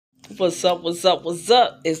What's up, what's up, what's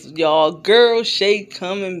up? It's y'all girl Shay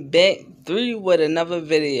coming back through with another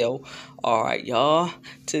video. Alright, y'all.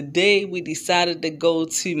 Today we decided to go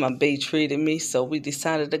to, my bae treated me, so we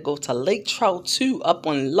decided to go to Lake Trout 2 up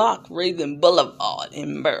on Loch Raven Blvd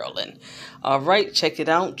in Maryland. Alright, check it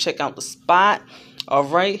out. Check out the spot.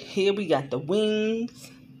 Alright, here we got the wings.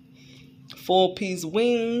 4-piece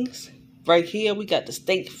wings. Right here we got the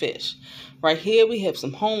steak fish. Right here we have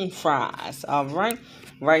some home fries. Alright.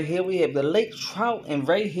 Right here we have the lake trout. And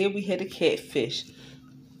right here we have the catfish.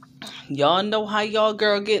 Y'all know how y'all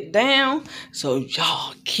girl get down. So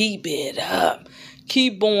y'all keep it up.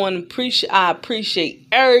 Keep on. I appreciate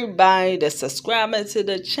everybody that's subscribing to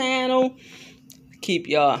the channel. Keep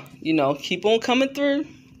y'all, keep on coming through.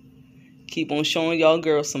 Keep on showing y'all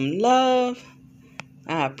girls some love.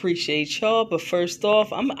 I appreciate y'all, but first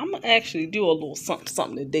off, I'm gonna actually do a little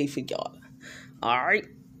something today for y'all. All right,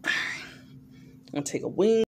 I'm gonna take a wing.